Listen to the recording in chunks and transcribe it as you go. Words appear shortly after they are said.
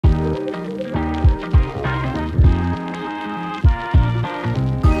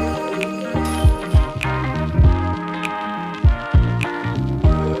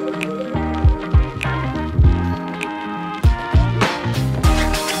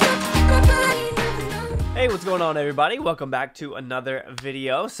Hey, what's going on, everybody? Welcome back to another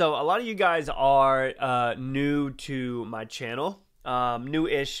video. So a lot of you guys are new to my channel.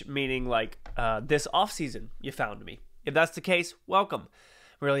 New-ish, meaning like this off-season you found me. If that's the case, welcome.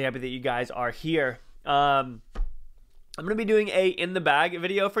 I'm really happy that you guys are here. I'm going to be doing a in the bag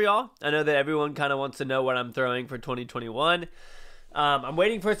video for y'all. I know that everyone kind of wants to know what I'm throwing for 2021. I'm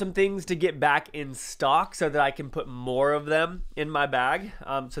waiting for some things to get back in stock so that I can put more of them in my bag.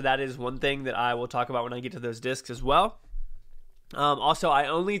 So that is one thing that I will talk about when I get to those discs as well. Also, I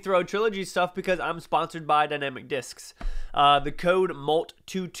only throw Trilogy stuff because I'm sponsored by Dynamic Discs. The code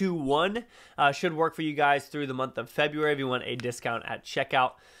MOLT221 should work for you guys through the month of February if you want a discount at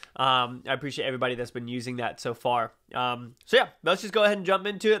checkout. I appreciate everybody that's been using that so far. So yeah, let's just go ahead and jump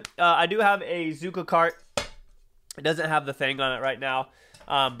into it. I do have a Zuka cart. It doesn't have the thing on it right now,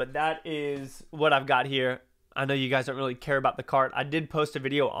 but that is what I've got here. I know you guys don't really care about the cart. I did post a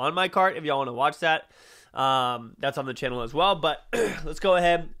video on my cart if y'all want to watch that. That's on the channel as well, but let's go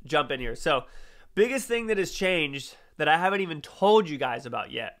ahead, jump in here. So, biggest thing that has changed that I haven't even told you guys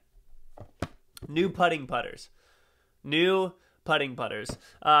about yet. New putting putters. New putting putters.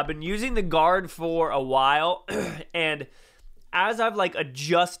 I've been using the guard for a while, and as I've like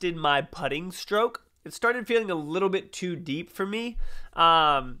adjusted my putting stroke, it started feeling a little bit too deep for me,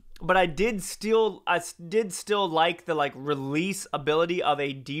 but I did still like the like release ability of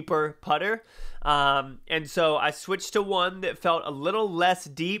a deeper putter, and so I switched to one that felt a little less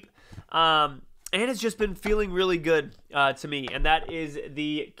deep, and it's just been feeling really good to me, and that is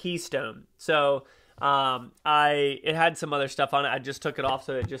the Keystone. So it had some other stuff on it. I just took it off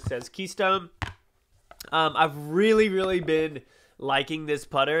so it just says Keystone. I've really been liking this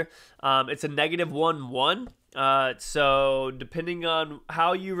putter. It's a -1-1, so depending on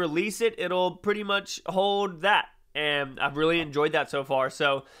how you release it, it'll pretty much hold that, and I've really enjoyed that so far.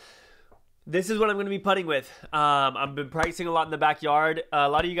 So this is what I'm going to be putting with. I've been practicing a lot in the backyard. A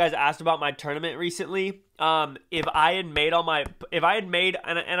lot of you guys asked about my tournament recently. If I had made,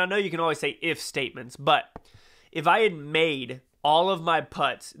 and I know you can always say if statements, but if I had made all of my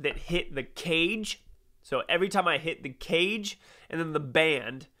putts that hit the cage, so every time I hit the cage and then the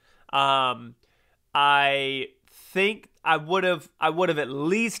band, I think I would have at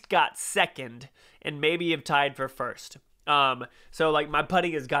least got second and maybe have tied for first. So like my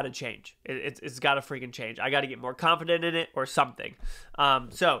putting has got to change. It's got to freaking change. I got to get more confident in it or something.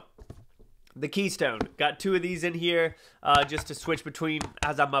 So the Keystone, got 2 of these in here just to switch between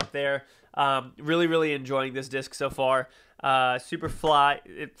as I'm up there. Really enjoying this disc so far. It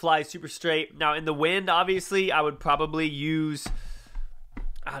flies super straight. Now in the wind, obviously, I would probably use,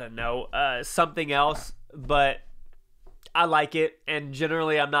 I don't know, something else, but I like it, and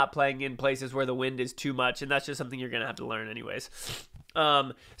generally I'm not playing in places where the wind is too much, and that's just something you're gonna have to learn anyways.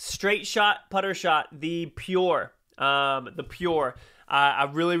 Straight shot, putter shot, the Pure. I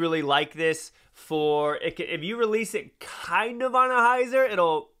really like this for it. If you release it kind of on a hyzer,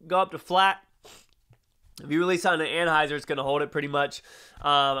 it'll go up to flat. If you release on an anhyzer, it's going to hold it pretty much.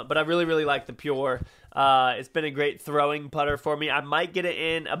 But I really like the Pure. It's been a great throwing putter for me. I might get it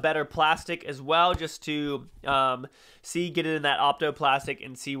in a better plastic as well, just to get it in that opto plastic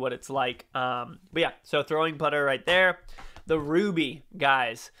and see what it's like. But yeah, so throwing putter right there. The Ruby,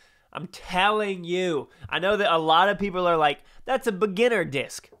 guys. I'm telling you, I know that a lot of people are like, that's a beginner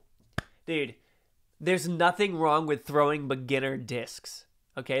disc. Dude, there's nothing wrong with throwing beginner discs.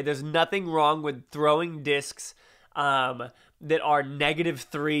 Okay, there's nothing wrong with throwing discs that are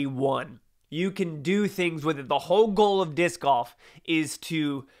 -3-1. You can do things with it. The whole goal of disc golf is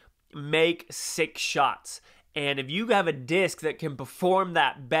to make 6 shots. And if you have a disc that can perform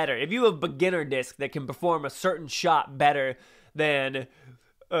that better, if you have a beginner disc that can perform a certain shot better than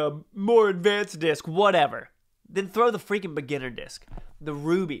a more advanced disc, whatever, then throw the freaking beginner disc. The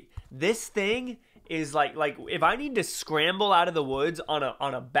Ruby. This thing is like if I need to scramble out of the woods on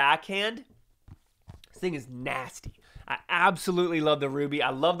a backhand, this thing is nasty. I absolutely love the Ruby.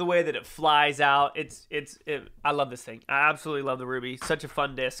 I love the way that it flies out. I love this thing. I absolutely love the Ruby. Such a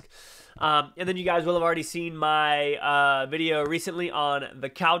fun disc. And then you guys will have already seen my video recently on the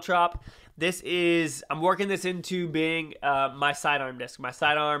Caltrop. I'm working this into being my sidearm disc, my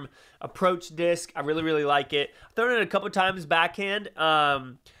sidearm approach disc. I really like it. I've thrown it a couple times backhand,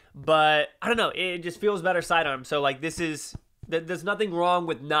 but I don't know, it just feels better sidearm. So like there's nothing wrong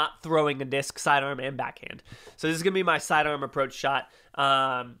with not throwing a disc sidearm and backhand. So this is gonna be my sidearm approach shot.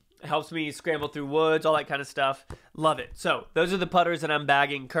 Helps me scramble through woods, all that kind of stuff. Love it. So those are the putters that I'm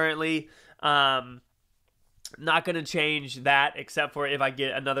bagging currently. Not going to change that except for if I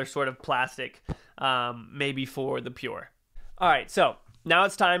get another sort of plastic, maybe for the Pure. All right, so now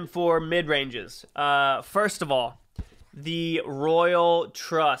it's time for mid-ranges. First of all, the Royal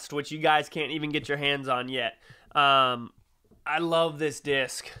Trust, which you guys can't even get your hands on yet. I love this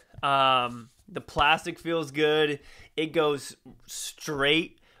disc. The plastic feels good. It goes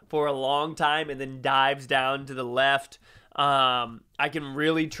straight for a long time and then dives down to the left. I can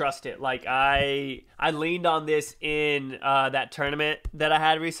really trust it. Like I leaned on this in that tournament that I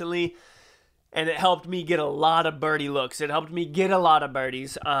had recently, and it helped me get a lot of birdie looks. It helped me get a lot of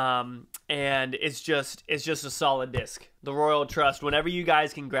birdies. And it's just a solid disc. The Royal Trust. Whenever you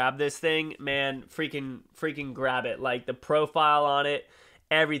guys can grab this thing, man, freaking grab it. Like the profile on it,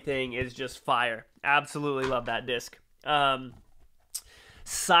 everything is just fire. Absolutely love that disc.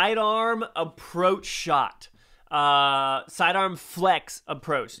 Sidearm approach shot. Sidearm flex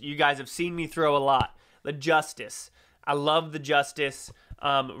approach. You guys have seen me throw a lot. The Justice. I love the Justice.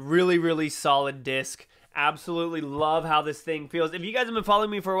 Really, really solid disc. Absolutely love how this thing feels. If you guys have been following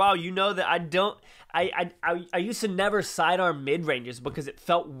me for a while, you know that I used to never sidearm mid-ranges because it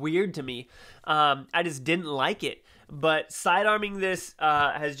felt weird to me. I just didn't like it. But sidearming this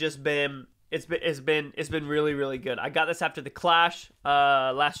has just been it's been really, really good. I got this after the Clash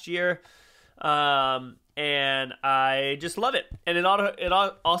last year. And I just love it. And it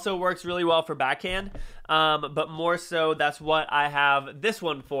also works really well for backhand. But more so, that's what I have this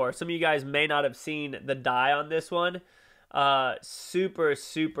one for. Some of you guys may not have seen the die on this one. Super,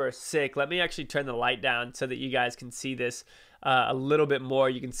 super sick. Let me actually turn the light down so that you guys can see this a little bit more.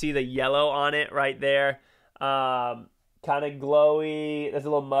 You can see the yellow on it right there. Kind of glowy. There's a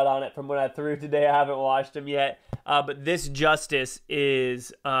little mud on it from when I threw today. I haven't washed them yet. But this Justice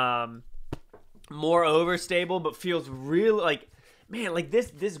is more overstable, but feels real like, man, like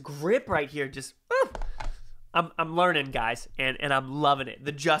this grip right here just I'm learning, guys, and I'm loving it.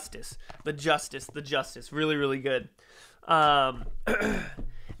 The Justice, really, really good.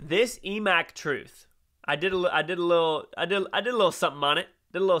 This EMAC Truth, I did a little something on it.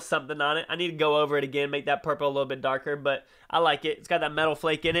 Did a little something on it. I need to go over it again, make that purple a little bit darker, but I like it. It's got that metal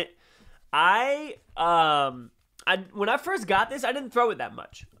flake in it. When I first got this, I didn't throw it that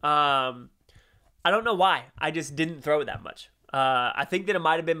much. I don't know why. I just didn't throw it that much. I think that it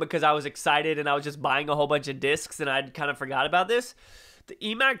might have been because I was excited and I was just buying a whole bunch of discs and I kind of forgot about this. The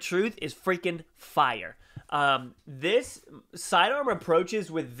EMAC Truth is freaking fire. This sidearm approaches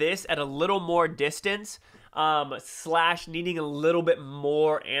with this at a little more distance, / needing a little bit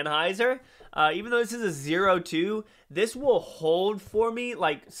more anhyzer. Even though this is a 0.2, this will hold for me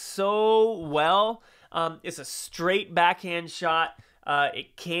like so well. It's a straight backhand shot.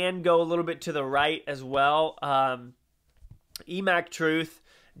 It can go a little bit to the right as well. EMAC Truth,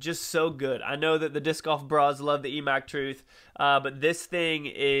 just so good. I know that the disc golf bras love the EMAC Truth, but this thing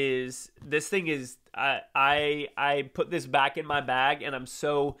is I put this back in my bag and I'm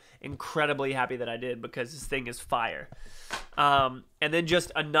so incredibly happy that I did because this thing is fire. And then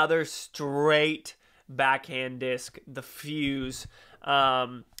just another straight backhand disc, the Fuse.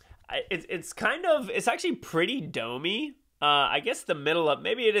 It's actually pretty domey. I guess the middle of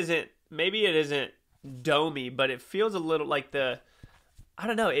maybe it isn't domey, but it feels a little like I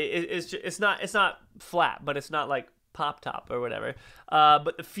don't know. It's not flat, but it's not like pop top or whatever.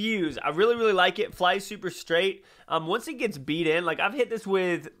 But the Fuse, I really, really like it. Flies super straight. Once it gets beat in, like I've hit this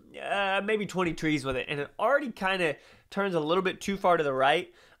with maybe 20 trees with it, and it already kind of turns a little bit too far to the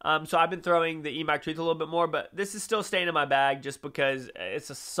right. So I've been throwing the EMAC Truth a little bit more, but this is still staying in my bag just because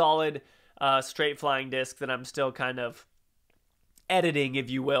it's a solid straight flying disc that I'm still kind of editing, if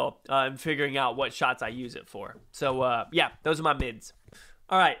you will, and figuring out what shots I use it for. So yeah, those are my mids.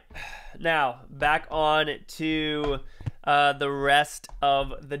 All right, now back on to the rest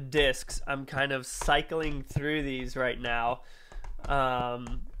of the discs. I'm kind of cycling through these right now.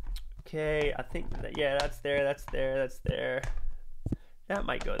 Okay, I think that, yeah, that's there. That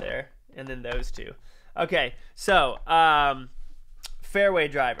might go there, and then those two. Okay, so fairway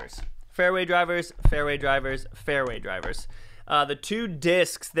drivers. The two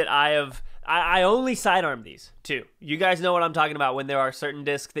discs that I only sidearm these too. You guys know what I'm talking about when there are certain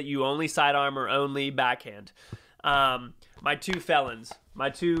discs that you only sidearm or only backhand. My two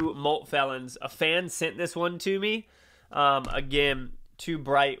Molt Felons, a fan sent this one to me. Again, too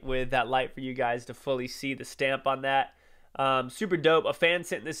bright with that light for you guys to fully see the stamp on that. Super dope. A fan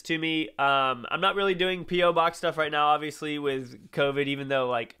sent this to me. I'm not really doing P.O. Box stuff right now, obviously, with COVID, even though,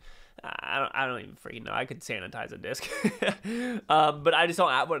 like, I don't even freaking know. I could sanitize a disc. But I just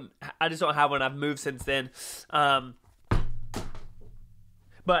don't have one. I've moved since then.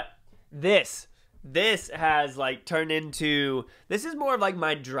 But this has like turned into, this is more of like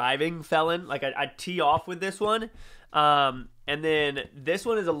my driving Felon. Like I tee off with this one. And then this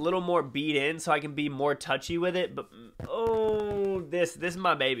one is a little more beat in, so I can be more touchy with it. But oh, this is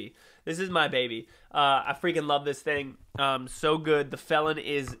my baby. This is my baby. I freaking love this thing. So good. The Felon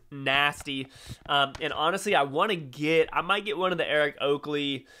is nasty. And honestly, I might get one of the Eric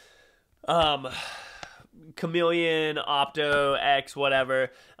Oakley, Chameleon, Opto, X,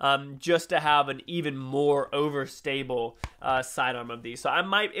 whatever, just to have an even more overstable sidearm of these. So I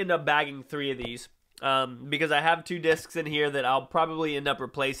might end up bagging 3 of these. Because I have 2 discs in here that I'll probably end up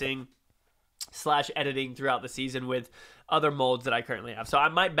replacing / editing throughout the season with other molds that I currently have. So I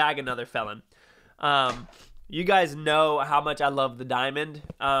might bag another Felon. You guys know how much I love the Diamond.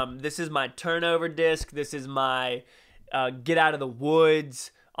 This is my turnover disc. This is my get out of the woods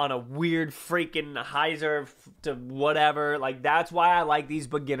on a weird freaking hyzer to whatever. Like, that's why I like these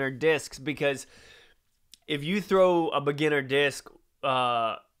beginner discs, because if you throw a beginner disc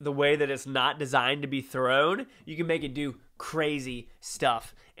the way that it's not designed to be thrown, you can make it do crazy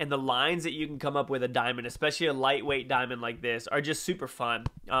stuff. And the lines that you can come up with a diamond, especially a lightweight diamond like this, are just super fun.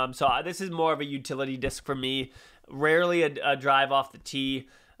 So this is more of a utility disc for me. Rarely a drive off the tee.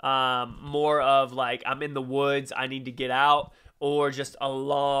 More of like, I'm in the woods, I need to get out, or just a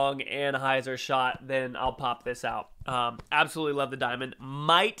long anhyzer shot, then I'll pop this out. Absolutely love the diamond.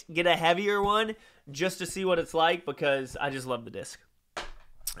 Might get a heavier one just to see what it's like, because I just love the disc.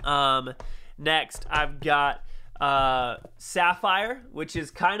 Next, I've got Sapphire, which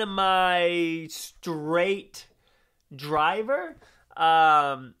is kind of my straight driver.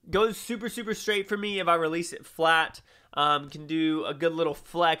 Goes super straight for me if I release it flat. Can do a good little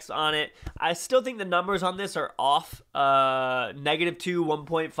flex on it. I still think the numbers on this are off. -2,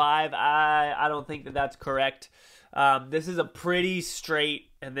 1.5. I don't think that that's correct. This is a pretty straight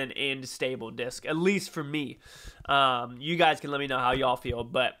and then end stable disc, at least for me. You guys can let me know how y'all feel,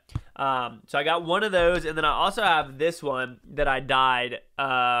 but so I got one of those, and then I also have this one that I dyed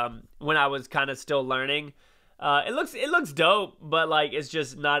when I was kind of still learning. It looks dope, but like, it's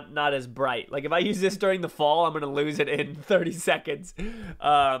just not as bright. Like, if I use this during the fall, I'm gonna lose it in 30 seconds. So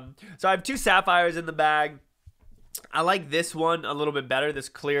I have 2 Sapphires in the bag. I like this one a little bit better. This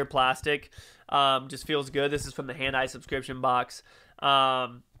clear plastic just feels good. This is from the Hand Eye subscription box.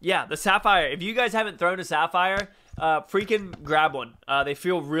 Yeah, the Sapphire. If you guys haven't thrown a Sapphire, freaking grab one. They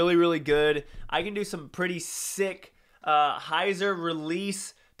feel really good. I can do some pretty sick hyzer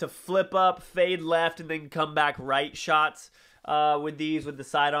release to flip up, fade left, and then come back right shots with these, with the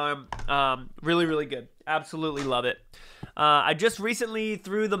sidearm. Really good. Absolutely love it. I just recently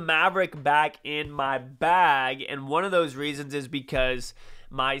threw the Maverick back in my bag, and one of those reasons is because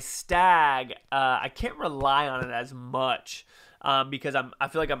my Stag, I can't rely on it as much because I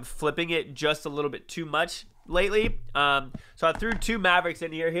feel like I'm flipping it just a little bit too much lately. So I threw 2 Mavericks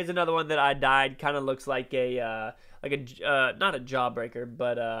in here. Here's another one that I dyed. Kind of looks like a not a jawbreaker,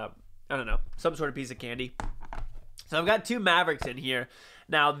 but I don't know, some sort of piece of candy. So I've got 2 Mavericks in here.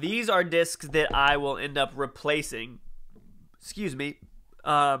 Now, these are discs that I will end up replacing,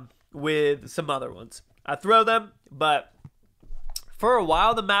 with some other ones. I throw them, but for a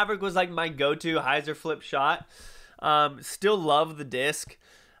while, the Maverick was like my go-to hyzer flip shot. Still love the disc,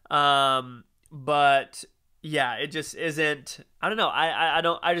 but yeah, it just isn't. I don't know.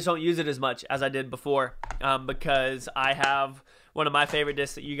 I just don't use it as much as I did before, because I have one of my favorite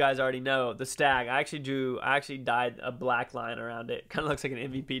discs that you guys already know, the Stag. I actually dyed a black line around it. Kind of looks like an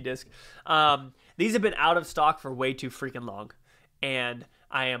MVP disc. These have been out of stock for way too freaking long, and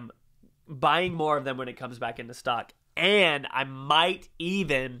I am buying more of them when it comes back into stock. And I might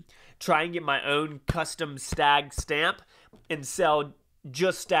even try and get my own custom Stag stamp and sell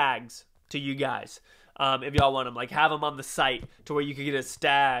just Stags to you guys. If y'all want them, like, have them on the site to where you could get a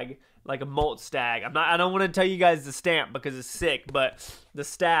Stag, like a Molt Stag. I don't want to tell you guys the stamp because it's sick, but the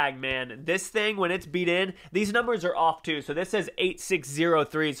Stag, man, this thing, when it's beat in, these numbers are off too. So this says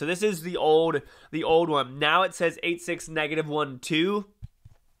 8603. So this is the old one. Now it says 86-12.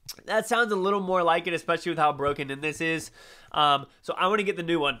 That sounds a little more like it, especially with how broken in this is. So I want to get the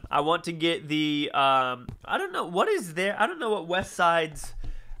new one. I want to get the, I don't know, what is there? I don't know what West Side's,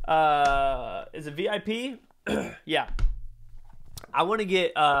 is it VIP? Yeah. I want to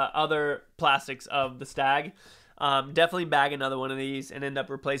get other plastics of the Stag. Definitely bag another one of these and end up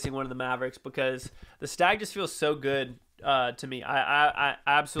replacing one of the Mavericks, because the Stag just feels so good to me. I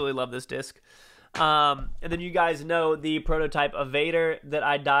absolutely love this disc. And then you guys know the prototype Evader that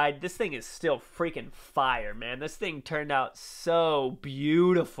I dyed. This thing is still freaking fire, man. This thing turned out so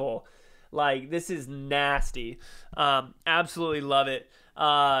beautiful. Like, this is nasty. Absolutely love it.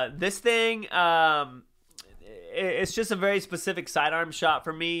 This thing, it's just a very specific sidearm shot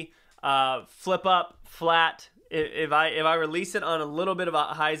for me. Flip up, flat, if I release it on a little bit of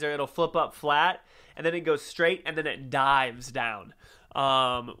a hyzer, it'll flip up flat, and then it goes straight, and then it dives down,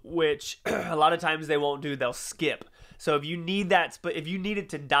 which a lot of times they won't do. They'll skip. So if you need that, if you need it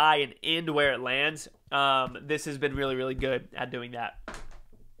to die and end where it lands, this has been really, really good at doing that.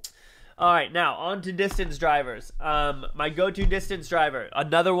 All right, now on to distance drivers. My go-to distance driver,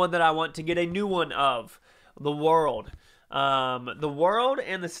 another one that I want to get a new one of, the World. The World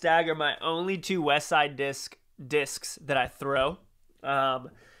and the Stag are my only two West Side discs that I throw.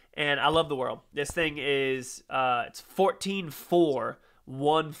 And I love the World. This thing is it's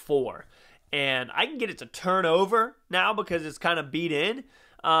 14.414. And I can get it to turn over now because it's kind of beat in.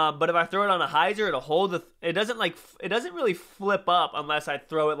 But if I throw it on a hyzer, it'll hold it doesn't really flip up unless I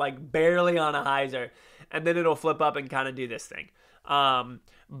throw it like barely on a hyzer, and then it'll flip up and kind of do this thing.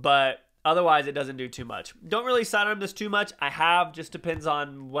 But otherwise it doesn't do too much. Don't really sidearm this too much. Just depends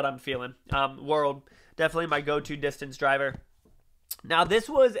on what I'm feeling. World, definitely my go-to distance driver. Now this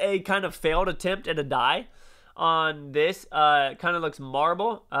was a kind of failed attempt at a die. On this, kind of looks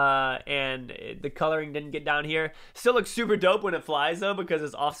marble, and the coloring didn't get down here. Still looks super dope when it flies though, because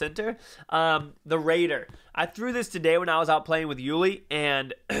it's off center. The Raider, I threw this today when I was out playing with Yuli,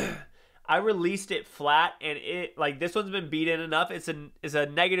 and I released it flat, and it, like, this one's been beat in enough. It's a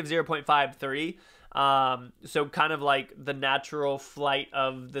negative 0.53. So kind of like the natural flight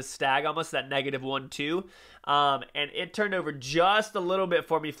of the Stag, almost that negative 1.2. And it turned over just a little bit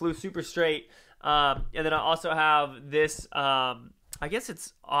for me, flew super straight. And then I also have this, I guess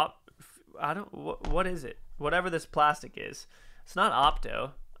it's, what is it? Whatever this plastic is. It's not Opto.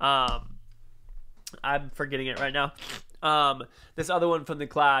 I'm forgetting it right now. This other one from the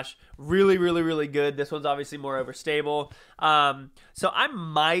Clash, really, really, really good. This one's obviously more overstable. So I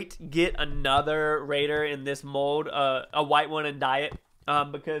might get another Raider in this mold, a white one, and dye it,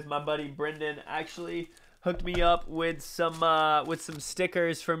 because my buddy Brendan actually hooked me up with some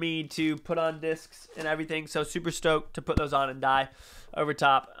stickers for me to put on discs and everything. So super stoked to put those on and dye over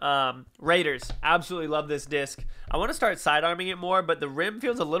top. Raiders, absolutely love this disc. I want to start sidearming it more, but the rim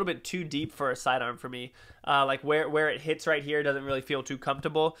feels a little bit too deep for a sidearm for me. Like where it hits right here doesn't really feel too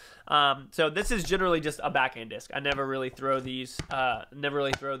comfortable. So this is generally just a backhand disc. I never really throw these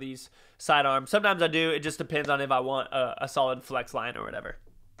sidearms. Sometimes I do. It just depends on if I want a solid flex line or whatever.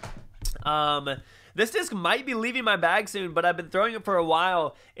 This disc might be leaving my bag soon, but I've been throwing it for a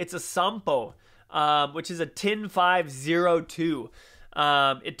while. It's a Sampo, which is a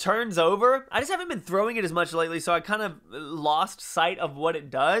 10.502. It turns over. I just haven't been throwing it as much lately, so I kind of lost sight of what it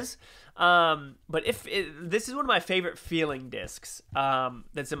does. But this is one of my favorite feeling discs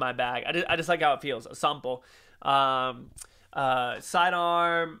that's in my bag. I just like how it feels. A Sampo.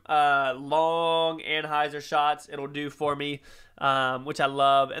 Sidearm, long and hyzer shots, it'll do for me, which I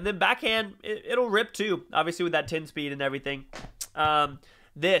love. And then backhand, it'll rip too, obviously with that 10 speed and everything. What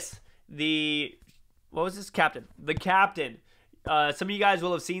was this? Captain. The Captain. Some of you guys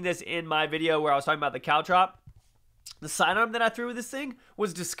will have seen this in my video where I was talking about the caltrop. The sidearm that I threw with this thing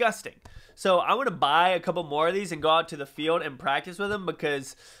was disgusting. So I want to buy a couple more of these and go out to the field and practice with them,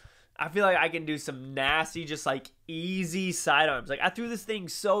 because I feel like I can do some nasty, just like easy sidearms. Like I threw this thing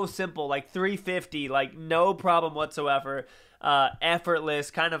so simple, like 350, like no problem whatsoever.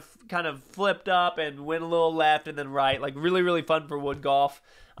 Effortless, kind of flipped up and went a little left and then right. Like really, really fun for wood golf.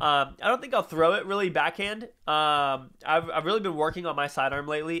 I don't think I'll throw it really backhand. I've really been working on my sidearm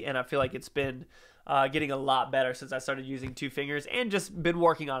lately, and I feel like it's been getting a lot better since I started using two fingers and just been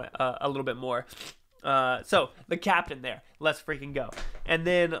working on it a little bit more. So the Captain there, let's freaking go. And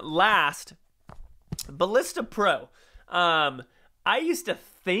then last, Ballista Pro. I used to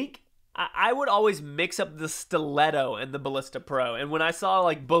think I would always mix up the Stiletto and the Ballista Pro. And when I saw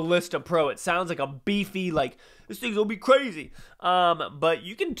like Ballista Pro, it sounds like a beefy, like this thing's gonna be crazy. But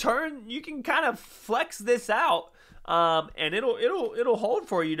you can kind of flex this out, and it'll hold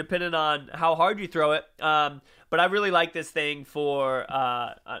for you depending on how hard you throw it. But I really like this thing for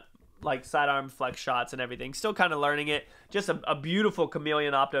like sidearm flex shots and everything. Still kind of learning it. Just a beautiful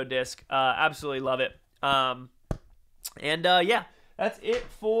chameleon opto disc. Absolutely love it. Yeah, that's it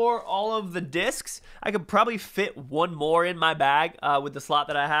for all of the discs. I could probably fit one more in my bag with the slot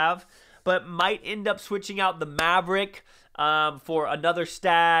that I have, but might end up switching out the Maverick for another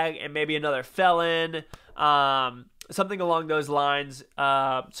Stag and maybe another Felon. Something along those lines.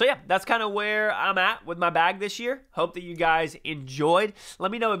 So yeah, that's kind of where I'm at with my bag this year. Hope that you guys enjoyed. Let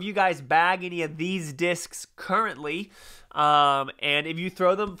me know if you guys bag any of these discs currently, and if you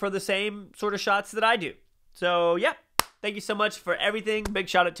throw them for the same sort of shots that I do. So yeah, thank you so much for everything. Big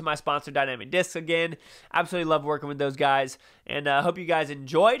shout out to my sponsor, Dynamic Discs again. Absolutely love working with those guys, and hope you guys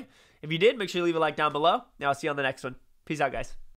enjoyed. If you did, make sure you leave a like down below. Now I'll see you on the next one. Peace out, guys.